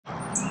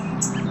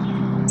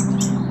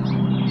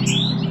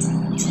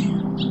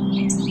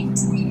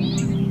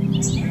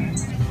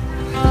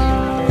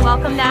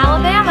Welcome to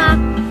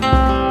Alabama.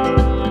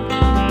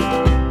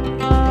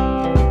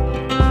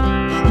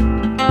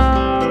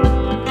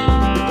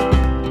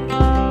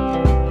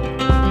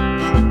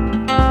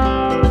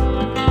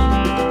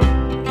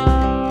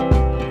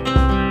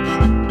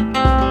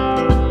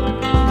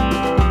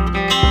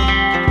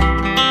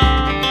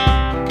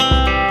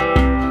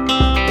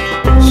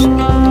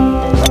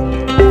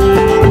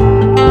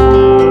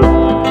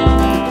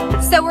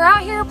 So we're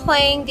out here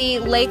playing the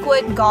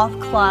Lakewood Golf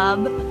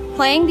Club,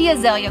 playing the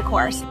Azalea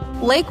course.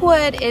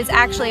 Lakewood is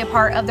actually a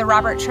part of the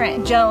Robert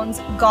Trent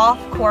Jones golf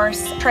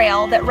course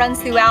trail that runs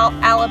throughout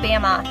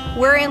Alabama.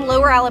 We're in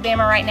Lower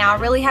Alabama right now,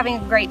 really having a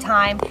great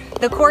time.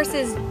 The course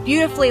is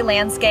beautifully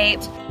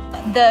landscaped.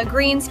 The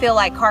greens feel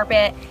like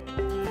carpet.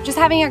 Just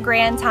having a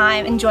grand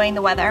time, enjoying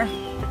the weather.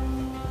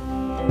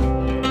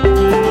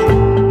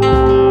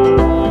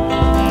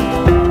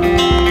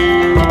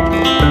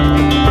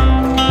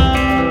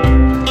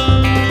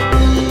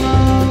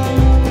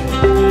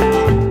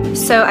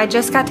 So I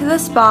just got to the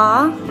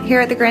spa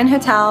here at the Grand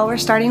Hotel. We're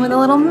starting with a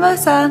little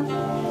mimosa.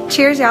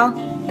 Cheers, y'all.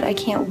 I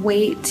can't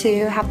wait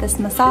to have this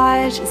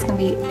massage. It's gonna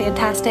be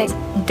fantastic.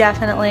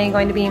 Definitely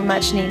going to be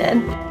much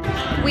needed.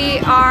 We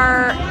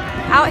are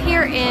out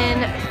here in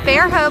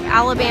Fairhope,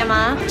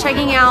 Alabama,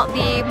 checking out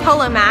the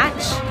polo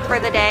match for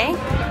the day.